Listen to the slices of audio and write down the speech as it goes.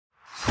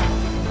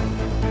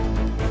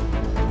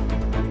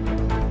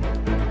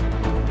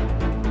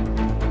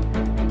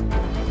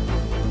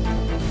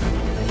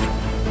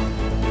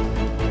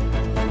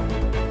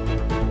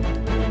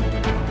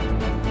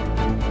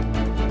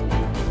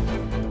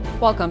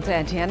Welcome to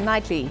NTN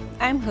Nightly.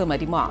 I'm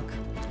Hermadi Mark.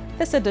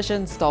 This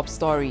edition's top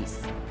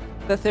stories.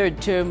 The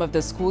third term of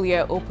the school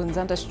year opens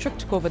under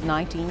strict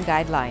COVID-19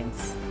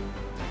 guidelines.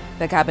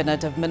 The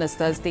Cabinet of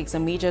Ministers takes a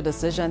major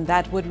decision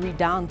that would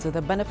redound to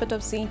the benefit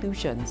of Saint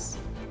Lucians.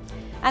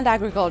 And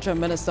Agriculture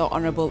Minister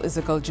Hon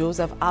Ezechiel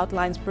Joseph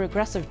outlines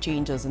progressive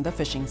changes in the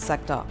fishing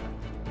sector.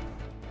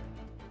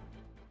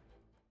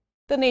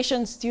 The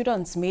nation's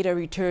students made a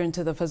return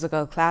to the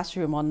physical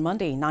classroom on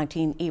Monday,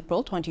 19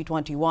 April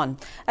 2021,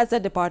 as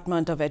the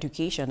Department of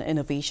Education,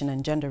 Innovation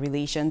and Gender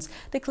Relations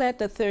declared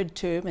the third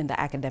term in the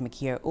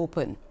academic year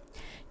open.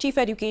 Chief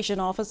Education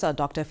Officer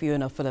Dr.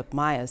 Fiona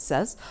Philip-Myers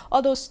says,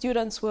 although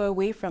students were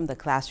away from the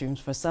classrooms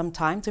for some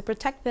time to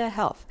protect their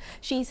health,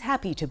 she's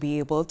happy to be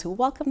able to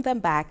welcome them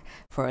back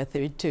for a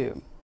third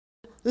term.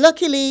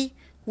 Luckily,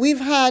 we've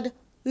had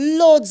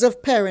loads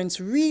of parents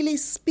really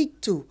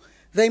speak to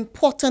the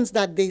importance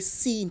that they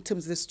see in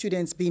terms of the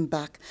students being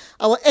back.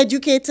 Our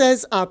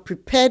educators are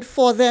prepared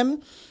for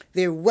them.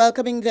 They're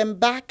welcoming them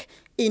back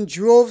in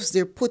droves.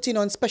 They're putting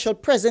on special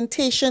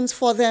presentations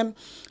for them,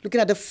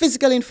 looking at the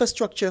physical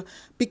infrastructure,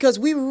 because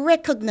we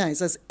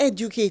recognize as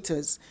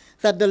educators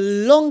that the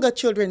longer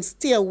children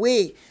stay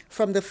away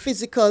from the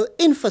physical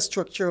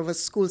infrastructure of a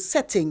school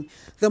setting,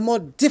 the more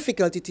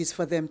difficult it is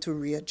for them to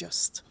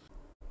readjust.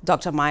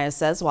 Dr. Myers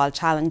says while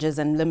challenges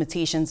and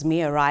limitations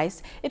may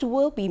arise, it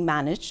will be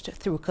managed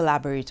through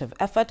collaborative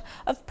effort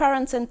of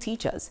parents and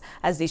teachers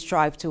as they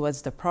strive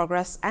towards the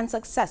progress and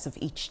success of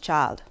each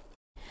child.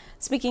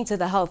 Speaking to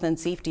the health and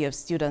safety of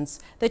students,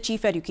 the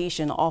Chief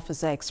Education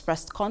Officer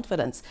expressed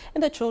confidence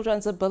in the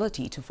children's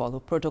ability to follow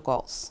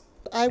protocols.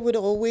 I would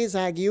always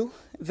argue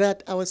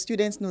that our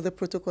students know the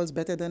protocols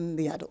better than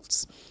the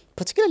adults,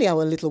 particularly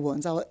our little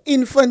ones, our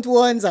infant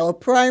ones, our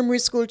primary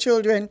school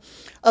children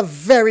are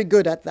very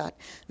good at that.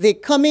 They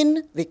come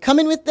in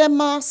with their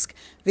mask,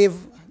 they've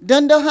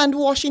done the hand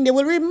washing, they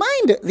will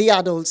remind the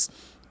adults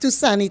to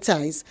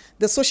sanitize.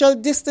 The social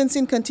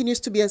distancing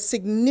continues to be a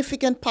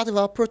significant part of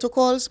our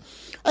protocols.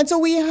 And so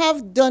we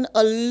have done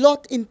a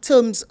lot in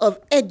terms of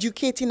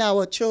educating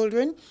our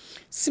children.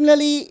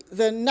 Similarly,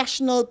 the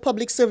National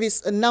Public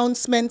Service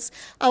announcements,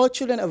 our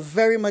children are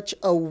very much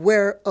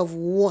aware of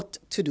what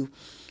to do.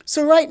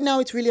 So right now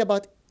it's really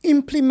about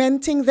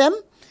implementing them.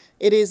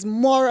 It is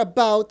more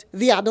about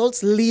the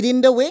adults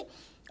leading the way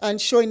and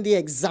showing the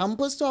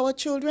examples to our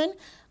children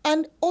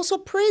and also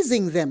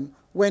praising them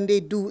when they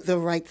do the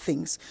right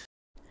things.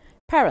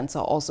 Parents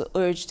are also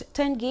urged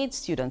to engage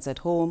students at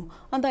home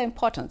on the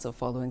importance of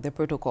following the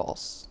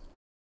protocols.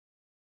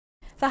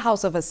 The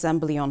House of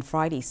Assembly on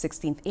Friday,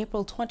 16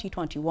 April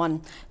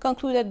 2021,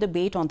 concluded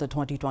debate on the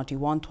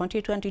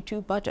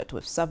 2021-2022 budget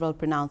with several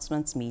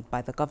pronouncements made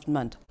by the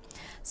government.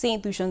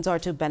 Saint Lucians are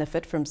to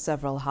benefit from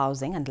several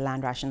housing and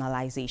land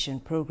rationalization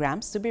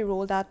programs to be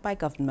rolled out by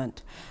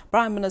government.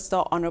 Prime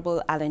Minister Hon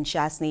Alan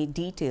Shasney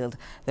detailed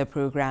the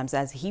programs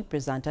as he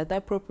presented the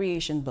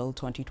Appropriation Bill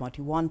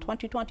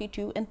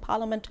 2021-2022 in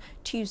Parliament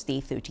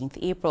Tuesday, 13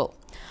 April.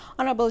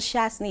 Hon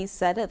Shasney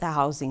said that the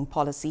housing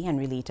policy and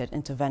related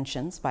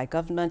interventions by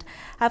government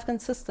have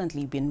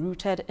consistently been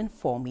rooted in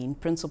four main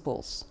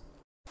principles.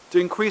 To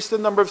increase the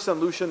number of Saint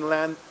Lucian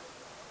land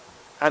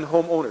and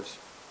homeowners,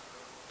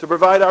 to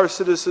provide our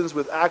citizens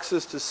with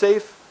access to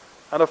safe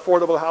and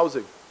affordable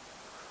housing,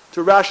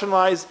 to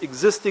rationalize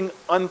existing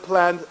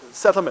unplanned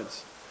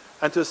settlements,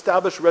 and to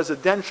establish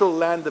residential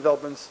land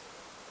developments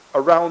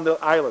around the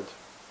island.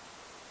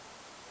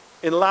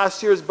 In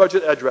last year's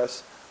budget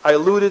address, I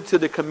alluded to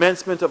the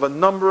commencement of a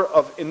number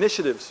of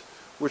initiatives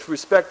with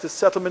respect to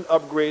settlement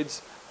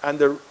upgrades and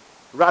the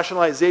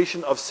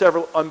rationalization of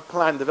several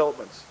unplanned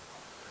developments.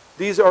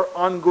 These are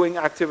ongoing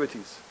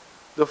activities.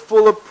 The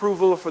full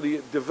approval for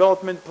the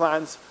development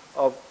plans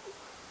of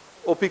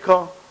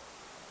Opika,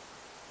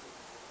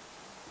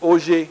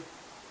 OJ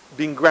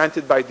being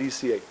granted by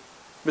DCA.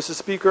 Mr.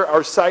 Speaker,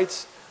 our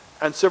sites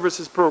and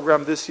services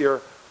program this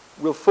year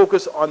will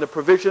focus on the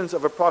provisions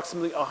of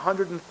approximately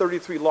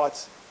 133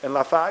 lots in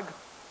Lafargue,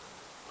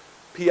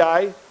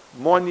 PI,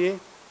 Monnier,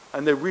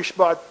 and the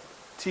Richebot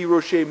T.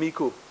 Rocher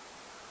Mico.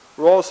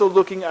 We're also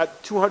looking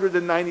at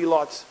 290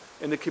 lots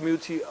in the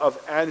community of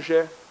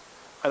Angers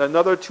and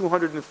another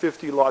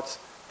 250 lots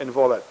in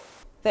Volette.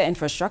 The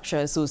infrastructure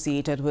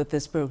associated with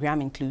this program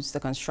includes the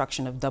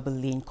construction of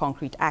double-lane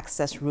concrete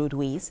access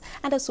roadways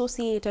and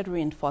associated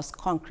reinforced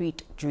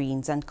concrete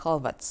drains and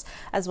culverts,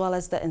 as well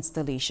as the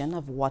installation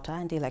of water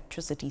and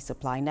electricity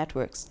supply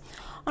networks.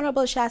 Hon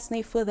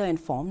Shasney further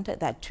informed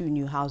that 2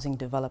 new housing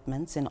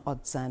developments in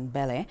Odsa and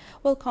Bele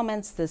will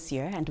commence this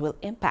year and will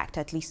impact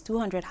at least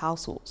 200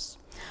 households.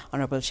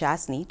 Hon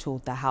Shasney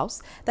told the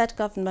House that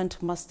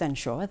government must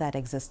ensure that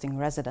existing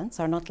residents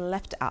are not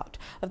left out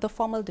of the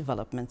formal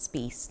development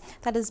space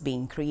that is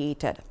being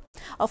created.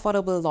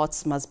 Affordable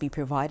lots must be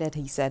provided,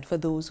 he said, for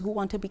those who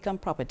want to become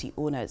property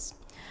owners.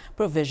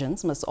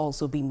 Provisions must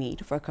also be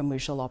made for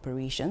commercial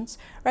operations,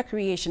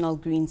 recreational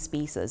green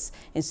spaces,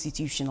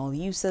 institutional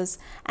uses,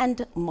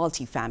 and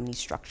multi-family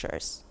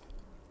structures.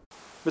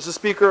 Mr.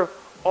 Speaker,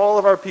 all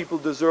of our people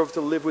deserve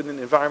to live within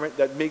an environment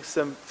that makes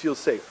them feel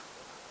safe.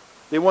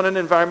 They want an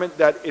environment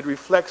that it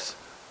reflects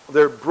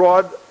their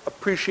broad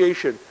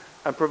appreciation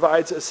and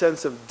provides a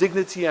sense of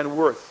dignity and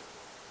worth.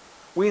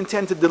 We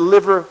intend to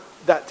deliver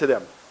that to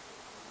them.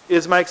 It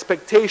is my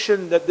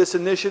expectation that this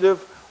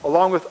initiative,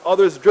 along with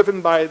others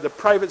driven by the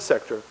private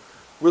sector,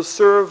 will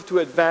serve to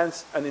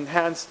advance and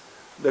enhance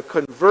the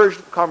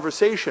converged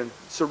conversation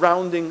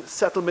surrounding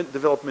settlement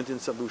development in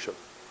St. Lucia.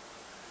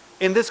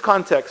 In this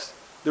context,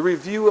 the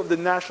review of the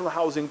National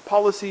Housing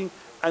Policy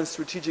and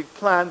Strategic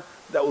Plan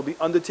that will be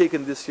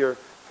undertaken this year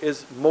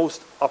is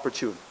most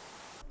opportune.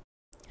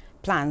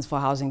 Plans for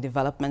housing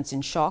developments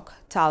in Choc,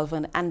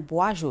 Talvin and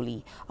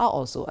Bois-Joli are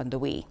also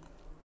underway.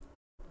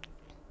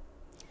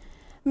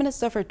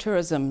 Minister for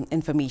Tourism,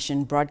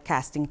 Information,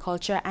 Broadcasting,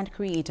 Culture and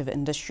Creative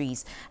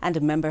Industries and a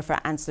member for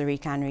Ancillary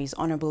Canneries,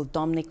 Honorable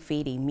Dominic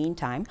Fede,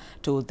 meantime,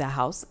 told the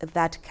House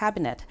that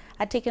Cabinet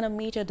had taken a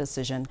major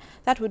decision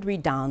that would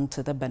redound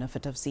to the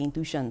benefit of Saint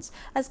Lucians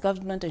as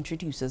government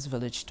introduces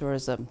village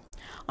tourism.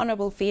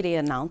 Honorable Fede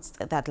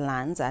announced that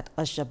lands at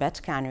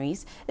Ashjabet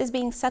Canneries is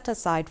being set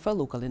aside for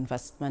local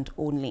investment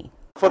only.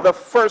 For the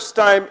first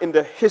time in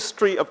the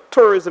history of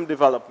tourism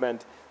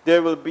development,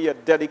 there will be a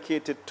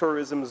dedicated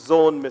tourism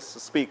zone, Mr.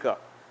 Speaker,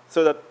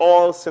 so that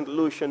all St.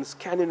 Lucians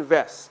can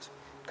invest,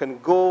 can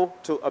go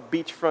to a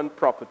beachfront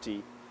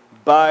property,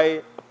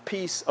 buy a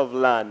piece of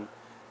land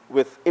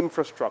with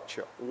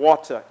infrastructure,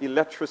 water,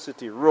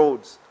 electricity,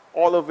 roads,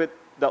 all of it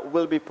that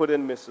will be put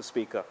in, Mr.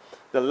 Speaker.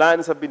 The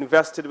lands have been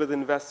vested with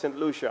Invest St.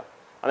 Lucia,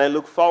 and I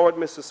look forward,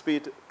 Mr.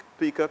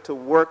 Speaker, to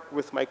work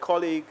with my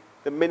colleague,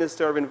 the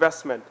Minister of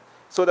Investment,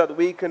 so that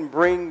we can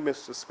bring,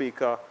 Mr.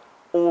 Speaker,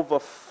 over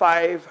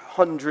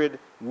 500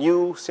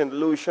 new St.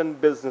 Lucian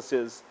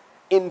businesses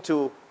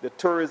into the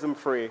tourism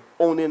fray,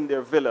 owning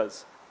their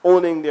villas,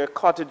 owning their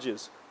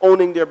cottages,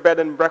 owning their bed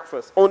and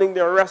breakfast, owning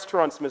their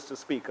restaurants, Mr.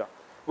 Speaker.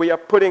 We are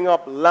putting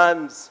up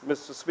lands,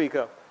 Mr.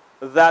 Speaker,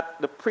 that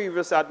the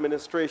previous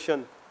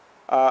administration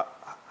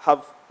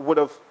would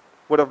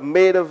have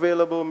made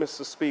available,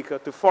 Mr. Speaker,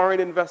 to foreign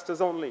investors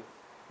only.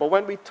 But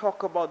when we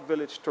talk about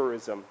village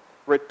tourism,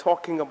 we're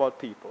talking about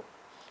people.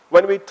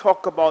 When we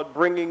talk about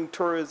bringing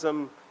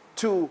tourism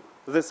to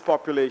this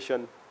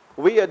population,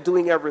 we are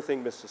doing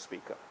everything, Mr.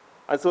 Speaker.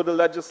 And so the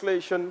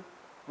legislation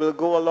will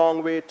go a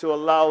long way to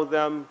allow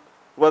them,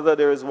 whether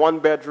there is 1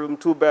 bedroom,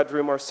 2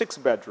 bedroom, or 6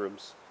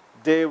 bedrooms,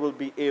 they will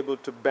be able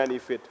to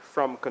benefit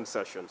from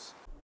concessions.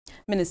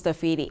 Minister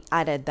Fede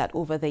added that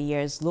over the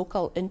years,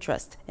 local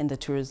interest in the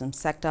tourism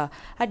sector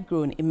had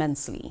grown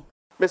immensely.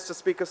 Mr.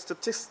 Speaker,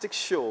 statistics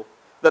show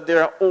that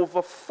there are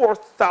over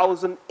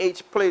 4,000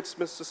 H-plates,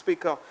 Mr.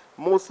 Speaker,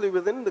 mostly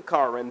within the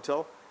car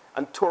rental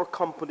and tour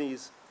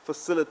companies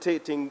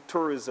facilitating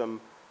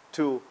tourism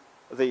to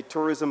the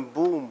tourism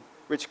boom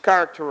which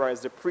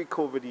characterized the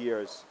pre-COVID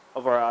years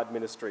of our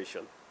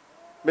administration.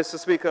 Mr.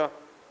 Speaker,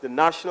 the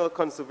National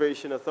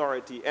Conservation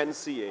Authority,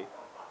 NCA,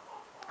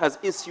 has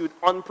issued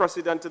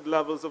unprecedented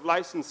levels of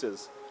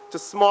licenses to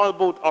small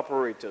boat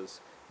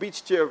operators,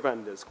 beach chair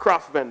vendors,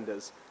 craft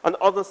vendors, and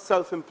other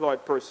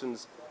self-employed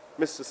persons,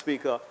 Mr.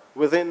 Speaker,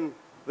 within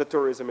the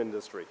tourism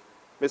industry.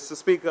 Mr.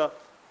 Speaker,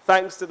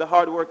 thanks to the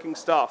hardworking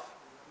staff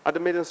at the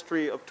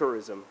Ministry of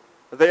Tourism,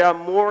 there are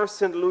more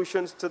St.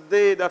 Lucians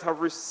today that have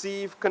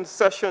received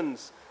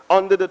concessions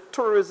under the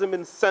Tourism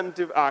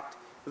Incentive Act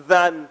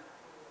than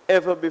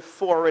ever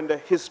before in the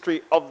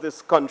history of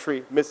this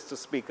country, Mr.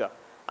 Speaker.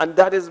 And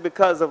that is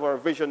because of our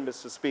vision,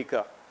 Mr.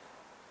 Speaker,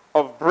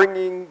 of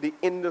bringing the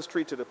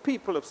industry to the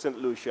people of St.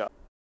 Lucia.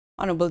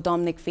 Honorable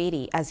Dominic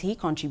Fede, as he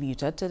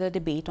contributed to the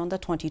debate on the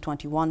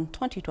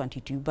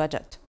 2021-2022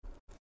 budget.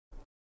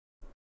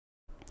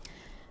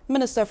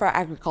 Minister for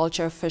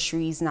Agriculture,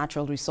 Fisheries,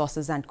 Natural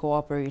Resources and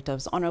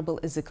Cooperatives, Honorable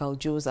Ezechiel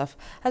Joseph,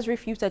 has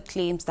refuted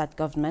claims that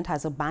government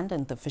has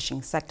abandoned the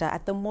fishing sector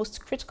at the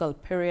most critical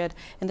period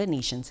in the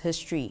nation's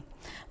history.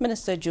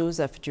 Minister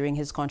Joseph, during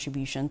his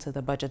contribution to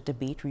the budget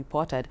debate,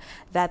 reported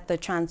that the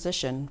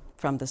transition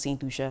from the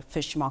St. Lucia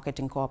Fish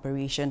Marketing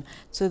Corporation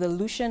to the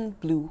Lucian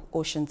Blue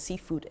Ocean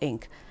Seafood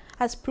Inc.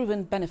 has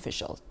proven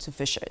beneficial to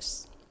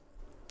fishers.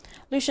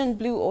 Lucian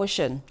Blue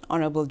Ocean,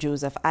 Honorable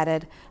Joseph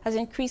added, has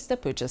increased the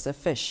purchase of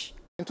fish.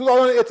 In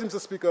 2018, Mr.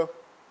 Speaker,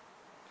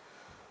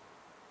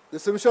 the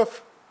St. Lucia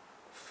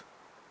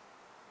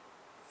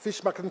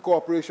Fish Marketing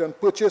Corporation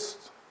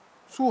purchased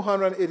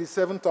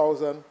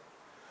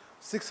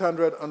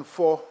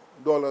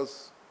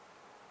 $287,604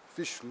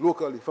 fish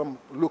locally from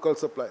local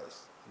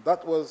suppliers.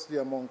 That was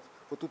the amount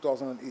for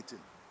 2018.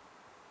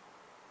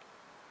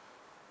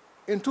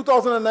 In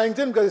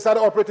 2019, because it started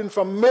operating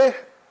from May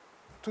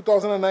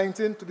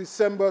 2019 to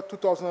December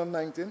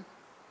 2019,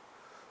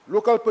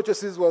 local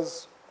purchases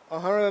was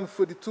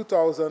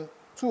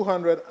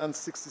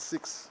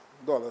 $142,266,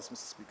 Mr.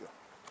 Speaker.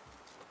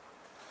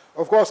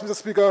 Of course, Mr.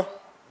 Speaker,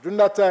 during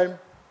that time,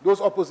 those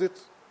opposite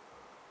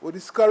were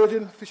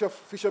discouraging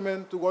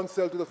fishermen to go and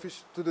sell to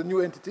the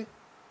new entity.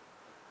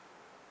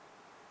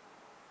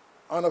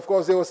 And of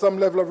course, there was some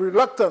level of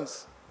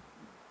reluctance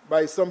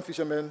by some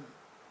fishermen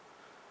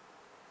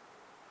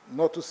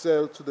not to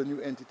sell to the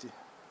new entity.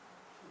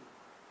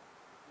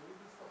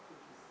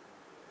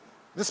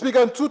 Mr. Speaker,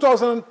 in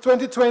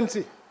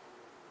 2020,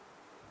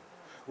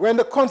 when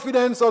the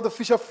confidence of the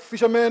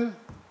fishermen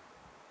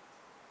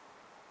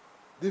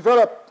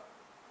developed,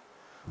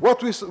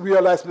 what we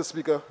realized, Mr.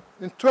 Speaker,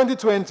 in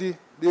 2020,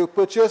 they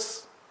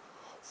purchased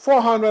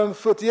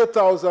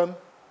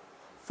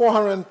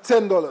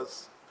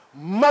 $438,410,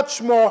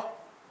 much more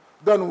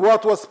than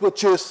what was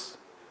purchased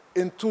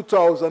in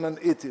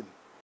 2018.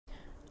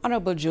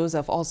 Honorable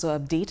Joseph also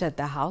updated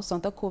the House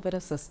on the COVID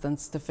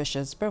assistance to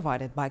fishers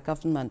provided by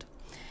government.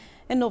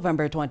 In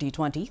November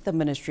 2020, the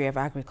Ministry of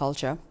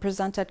Agriculture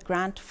presented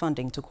grant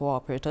funding to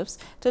cooperatives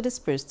to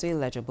disperse to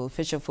eligible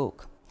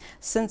fisherfolk.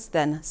 Since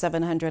then,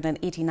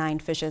 789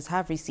 fishers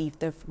have received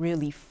the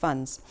relief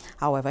funds.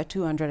 However,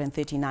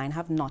 239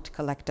 have not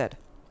collected.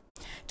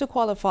 To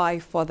qualify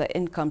for the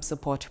income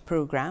support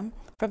program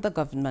from the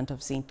government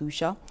of Saint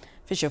Lucia,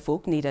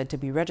 fisherfolk needed to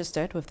be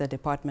registered with the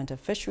Department of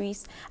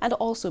Fisheries and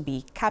also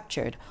be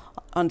captured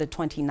on the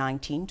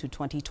 2019 to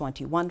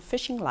 2021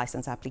 fishing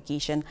license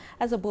application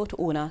as a boat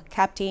owner,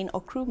 captain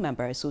or crew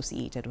member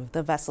associated with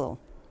the vessel.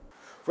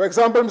 For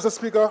example, Mr.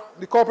 Speaker,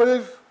 the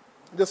cooperative,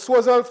 the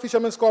Swazel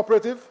Fishermen's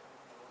Cooperative,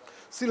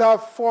 still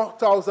have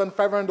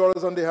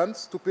 $4,500 on their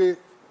hands to pay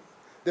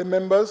their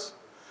members.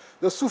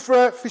 The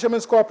Soufre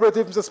Fishermen's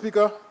Cooperative, Mr.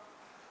 Speaker,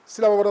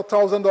 still have about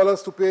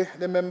 $1,000 to pay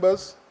their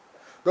members.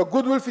 The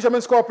Goodwill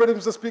Fishermen's Cooperative,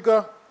 Mr.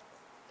 Speaker,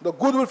 the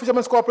Goodwill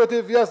Fishermen's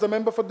Cooperative, yes, the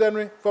member for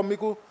Denry, for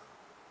Miku,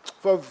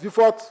 for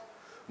Vifort,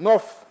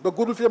 North, the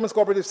Goodwill Fishermen's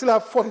Cooperative still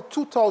have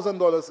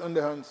 $42,000 in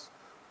their hands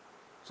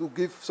to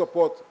give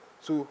support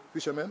to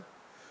fishermen.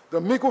 The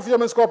Miku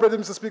Fishermen's Cooperative,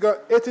 Mr.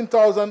 Speaker,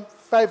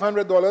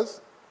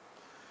 $18,500.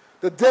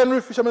 The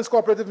Denry Fishermen's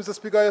Cooperative, Mr.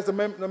 Speaker, is the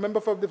member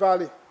for the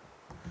Valley,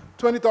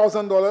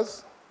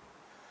 $20,000.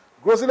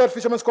 Groselet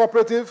Fishermen's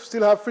Cooperative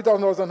still have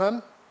 $3,000 on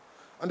hand.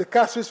 And the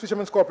Castries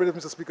Fishermen's Cooperative,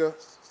 Mr. Speaker,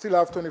 still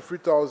have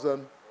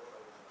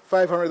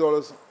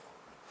 $23,500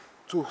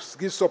 to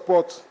give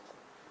support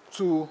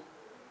to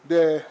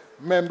their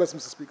members,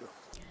 Mr. Speaker.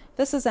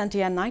 This is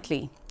NTN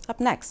Nightly.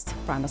 Up next,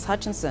 Primus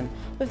Hutchinson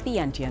with the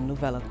NTN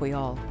Nouvelle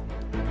Creole.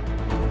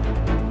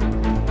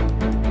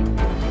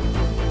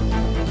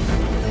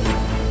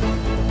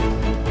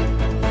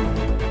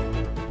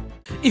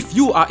 If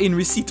you are in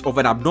receipt of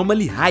an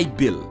abnormally high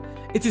bill,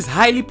 it is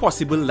highly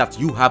possible that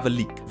you have a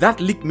leak. That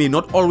leak may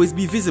not always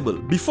be visible.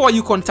 Before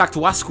you contact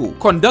WASCO,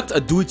 conduct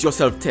a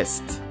do-it-yourself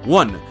test.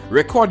 1.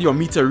 Record your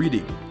meter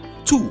reading.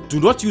 2.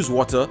 Do not use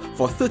water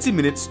for 30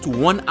 minutes to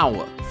 1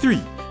 hour. 3.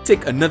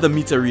 Take another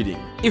meter reading.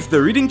 If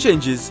the reading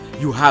changes,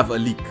 you have a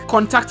leak.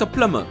 Contact a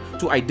plumber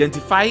to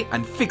identify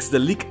and fix the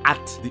leak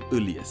at the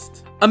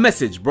earliest. A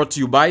message brought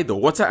to you by the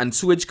Water and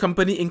Sewage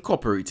Company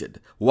Incorporated,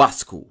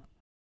 WASCO.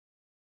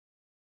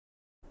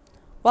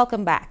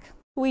 Welcome back.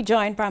 We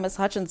join Primus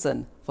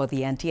Hutchinson for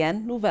the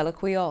NTN Nouvelle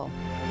Creole.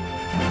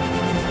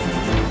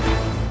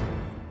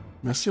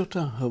 Merci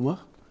autant, Homer.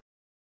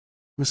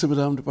 Monsieur,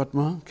 Madame,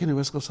 département, qui est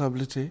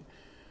responsabilité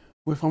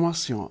pour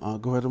information en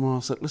gouvernement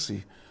Saint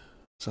Lucie,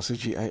 ça c'est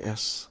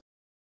GIS.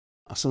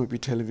 Assemblée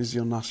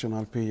télévision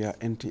nationale pays à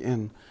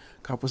NTN,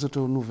 qui a présenté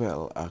une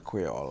nouvelle à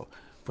Creole,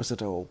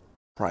 présenté au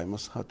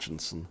Primus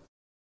Hutchinson.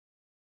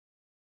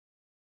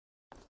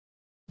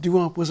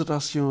 Durant la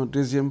présentation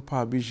deuxième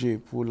pas budget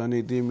pour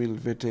l'année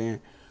 2021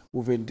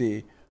 ou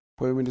 2022,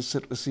 Premier ministre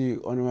aussi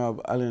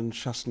honorable Alain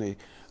Chassenay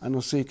a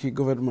annoncé que le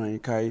gouvernement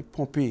a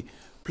pompé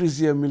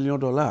plusieurs millions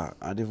de dollars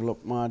en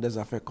développement des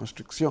affaires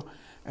construction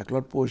avec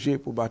l'autre projet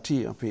pour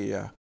bâtir un pays.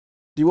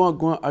 Durant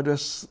une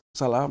adresse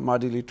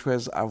mardi le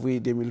 13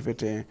 avril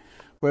 2021,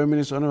 Premier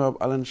ministre honorable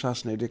Alain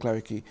Chassenay a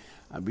déclaré que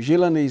le budget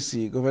de l'année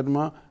ici, le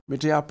gouvernement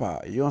mettait à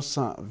part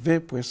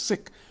 120,5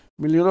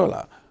 millions de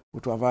dollars pour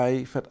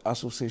travail fait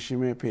associé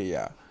chemin pays.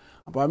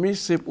 Parmi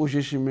ces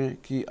projets chemins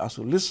qui sont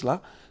sur la liste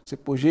là, c'est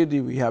projet de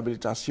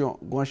réhabilitation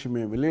grand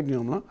chemin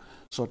Millennium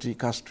sorti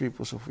Castries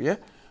pour Soufrière,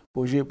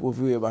 projet pour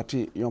ouvrir et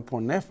bâtir un pont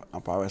neuf en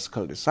paroisse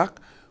cul-de-sac,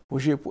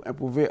 projet pour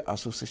improver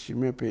associé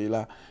chemin pays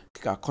là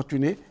qui a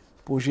continué,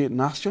 projet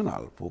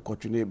national pour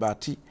continuer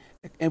bâtir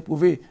et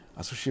improver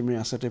associé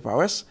chemin en cette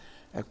paroisse,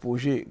 et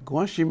projet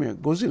grand chemin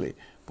Gozile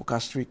pour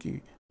Castries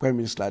qui Premier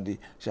ministre l'a dit,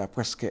 c'est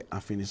presque en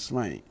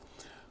finissement.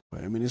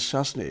 Le ministre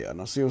Chassenay a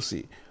annoncé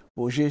aussi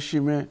projet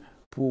chemin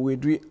pour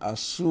réduire à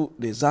sous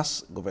des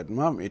as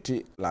gouvernement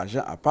mettait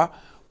l'argent à part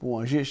pour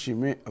ranger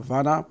chemin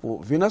Vana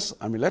pour Venus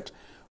Amulet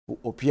pour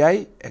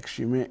Opiaï et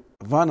chemin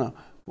Vana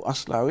pour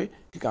Aslawe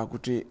qui a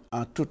coûté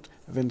en tout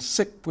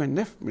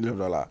 25,9 millions de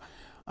dollars.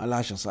 En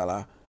l'argent ça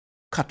là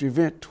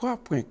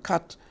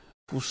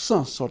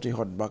 83,4% sorti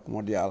hot bank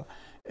mondial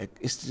et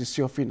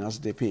institution finance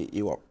des pays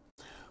Europe.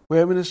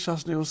 Le ministre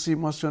Chassenay aussi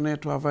mentionné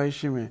travail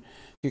chemin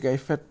qui a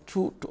fait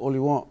tout au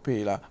Lyon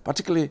pays là,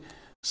 particulièrement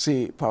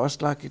ces paroisses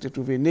là qui étaient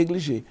trouvées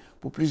négligées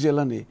pour plusieurs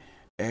années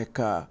et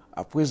qu'à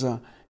présent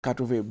qu'a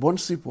trouvé bon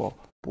support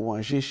pour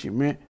ranger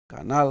chemin,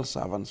 canal,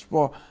 savane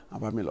sport en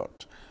parmi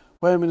l'autre. Le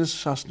Premier ministre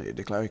Chassenay a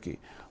déclaré que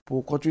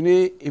pour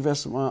continuer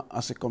l'investissement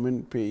en ces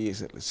communes pays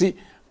ici,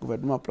 le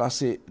gouvernement a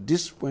placé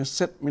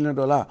 10,7 millions de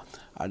dollars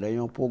à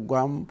un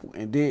programme pour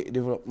aider le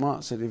développement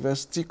de ces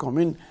diverses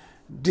communes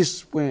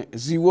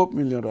 10,0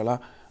 millions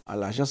à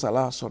l'agence à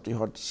la sortie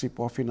hot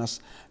support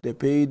finance des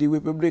pays de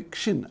République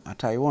Chine à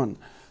Taïwan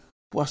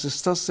pour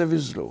assistance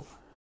service l'eau.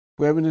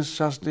 Premier ministre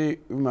Chasne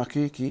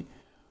remarqué que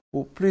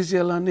pour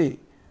plusieurs années,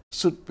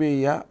 sud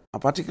pays en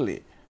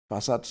particulier,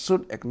 façade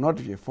sud et nord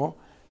vieux fort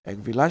et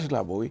village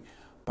là-bas,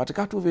 pas de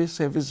trouver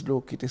service de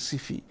l'eau qui te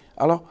suffit.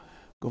 Alors,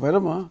 le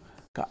gouvernement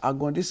a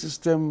agrandi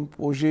système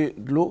projet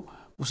de l'eau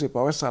pour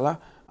séparer ça là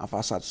en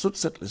façade sud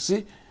cette Lucia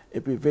et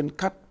puis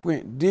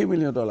 24,2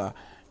 millions de dollars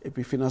et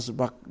puis finance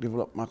banque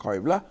développement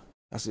Caribla,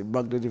 c'est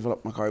banque de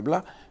développement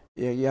Caribla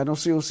et il a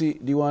annoncé aussi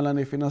durant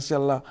l'année financière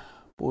là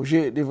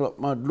projet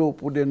développement de l'eau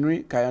pour des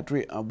nuits qui a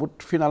entré en bout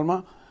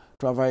finalement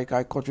travail qui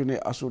a continué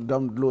à sous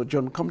dame de l'eau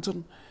John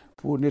Compton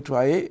pour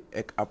nettoyer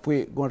et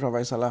après grand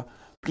travail ça là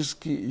plus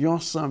que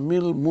 100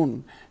 000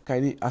 moun qui a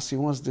une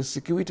assurance de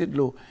sécurité de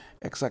l'eau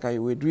et ça a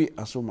réduit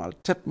à ce mal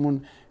tête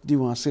moun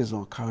durant la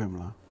saison carême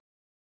là.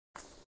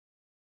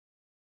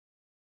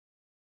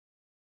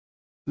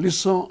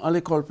 Leçon à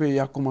l'école pays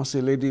a commencé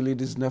le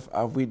 19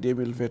 avril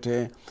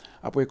 2021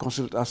 après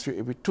consultation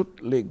et puis toutes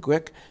les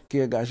Grecs qui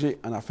sont engagés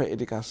en affaires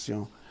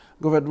d'éducation.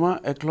 Le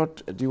gouvernement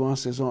éclate durant la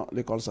saison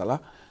l'école ça là,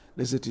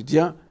 les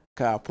étudiants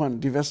qui apprennent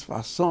diverses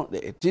façons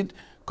d'études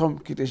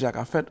comme qui déjà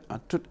fait en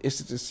toute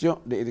institution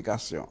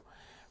d'éducation.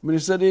 Le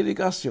ministère de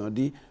l'Éducation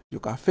dit qu'il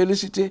a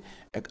félicité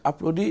et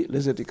applaudi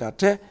les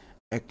éducateurs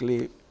et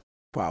les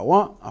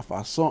parents en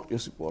façon de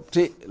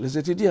supporter les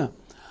étudiants.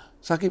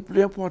 Ce qui est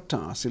plus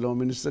important, selon le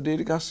ministère de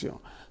l'Éducation,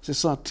 c'est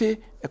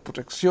santé et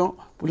protection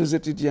pour les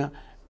étudiants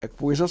et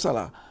pour les gens.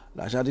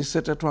 La jadis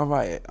c'était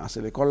travail en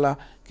cette école-là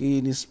qui a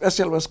une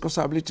spéciale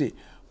responsabilité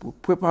pour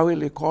préparer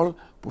l'école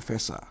pour faire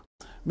ça.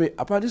 Mais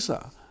à part de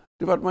ça,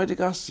 le département de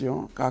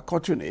l'Éducation a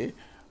continué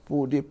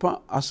pour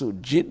dépendre à ce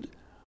guide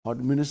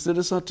du ministère de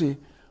la Santé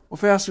pour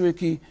faire assurer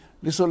que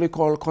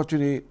l'école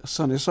continue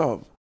sans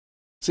essor.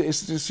 Ces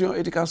institutions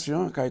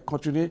d'éducation qui ont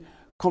continué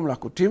comme la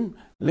coutume,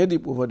 lundi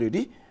pour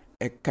vendredi,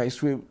 et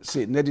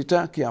c'est un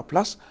éditeur qui est en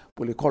place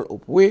pour l'école au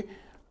Poué,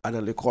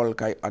 dans l'école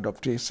qui a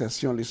adopté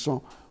session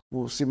leçon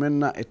pour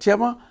semaine et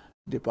tiers,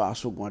 départ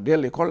secondaire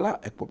l'école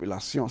là, et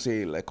population,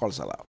 c'est l'école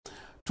ça là.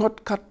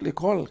 34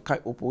 l'écoles qui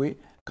au Poué,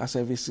 qui a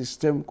servi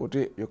système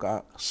côté, qui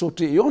a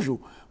sauté un jour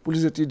pour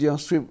les étudiants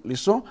suivre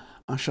leçon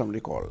en chambre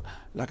d'école.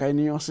 Là, il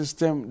y a un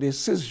système de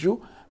 6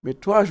 jours, mais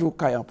 3 jours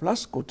qui est en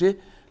place côté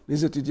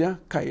les étudiants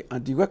qui sont en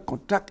direct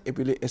contact et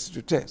puis les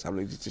instituteurs, ça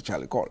veut dire teacher à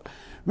l'école.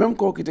 Même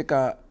quand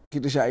qui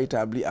déjà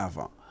établi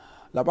avant.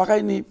 La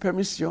pareille ni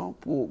permission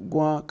pour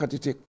grande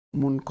quantité de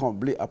monde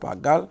comblé à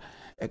Pagal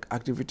et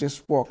activité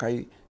sport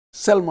qui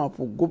seulement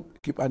pour groupe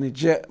qui pas ni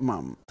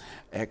mam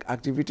et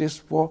activité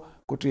sport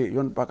côté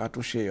yon pas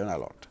toucher yon à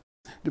l'autre.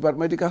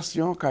 Département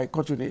d'éducation qui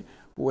continue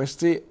pour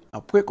rester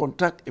en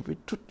pré-contact et puis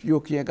tout yo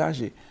qui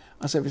engagé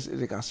en service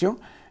d'éducation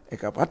et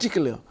qui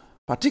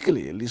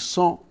particulier les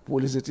leçons pour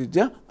les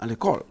étudiants à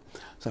l'école.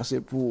 Ça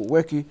c'est pour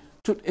voir que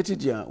tout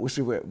étudiant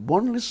recevrait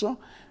bonne leçon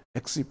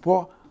et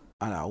support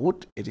à la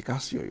route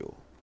éducation.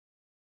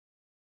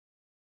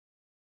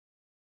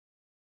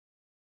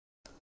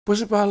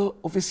 Principal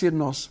officier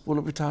nurse pour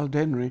l'hôpital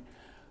d'Henry,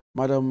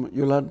 Madame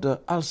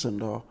Yolande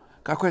Alcindor,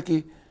 qui a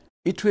dit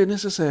qu'il est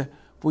nécessaire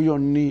pour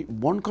une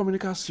bonne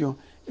communication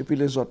et puis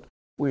les autres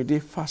pour aider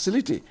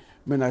faciliter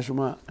le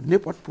ménagement de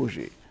n'importe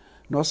projet.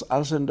 Nurse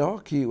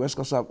Alcindor, qui est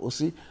responsable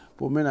aussi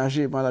pour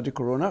ménager la maladie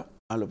corona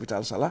à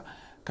l'hôpital Sala,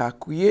 qui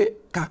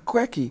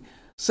a dit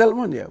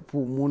seulement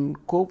pour mon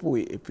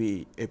coopérer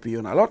et puis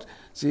on a l'autre,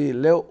 c'est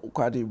là où il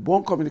y a de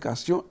bonnes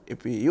communications et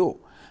puis yo.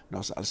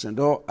 Notre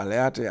Alcindor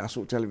alerte à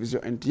la télévision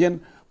NTN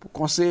pour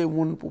conseiller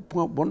moun pour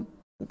prendre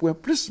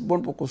plus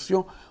bonne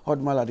précaution de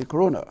maladie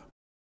corona.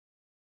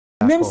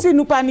 Même si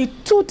nous pas ni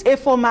toute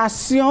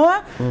information,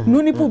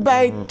 nous ni pour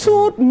bailler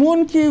tout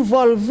monde qui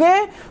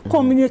involvé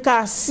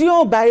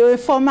communication, bailler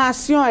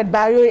information et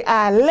bailler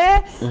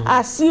aller,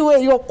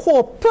 assurer yo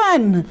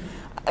comprendre.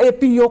 Et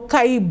puis yo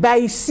kay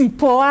bay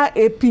support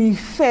et puis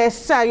faire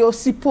ça yo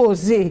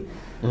supposé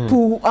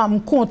pour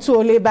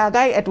contrôler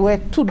bagay et ouais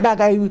tout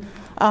bagay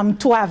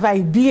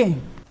travaille bien.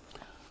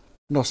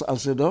 Notre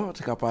Alcindor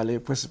tu as parlé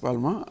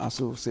principalement à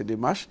ces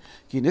démarches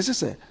qui sont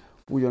nécessaires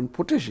pour yon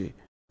protéger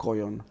quand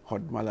yon hot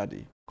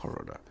maladie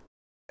corona.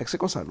 Et c'est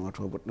comme ça nous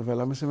avons votre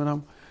nouvelle messieurs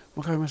mesdames.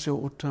 Moi je remercie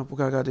autant pour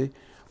regarder.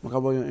 Moi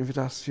je une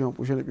invitation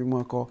pour jeune puis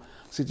moi encore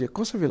si Dieu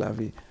conserver la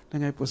vie,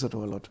 dans une présenter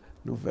l'autre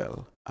nouvelle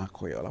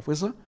encore. La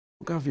présent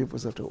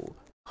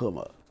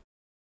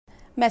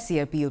Messi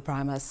appeal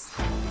Primus.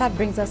 That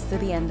brings us to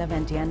the end of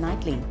NTN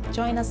Nightly.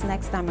 Join us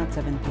next time at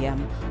 7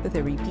 p.m. with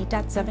a repeat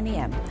at 7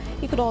 a.m.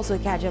 You could also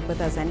catch up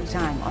with us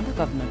anytime on the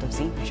Government of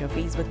St. Lucia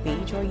Facebook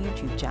page or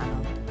YouTube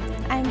channel.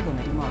 I'm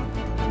Gomedi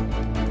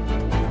Mar.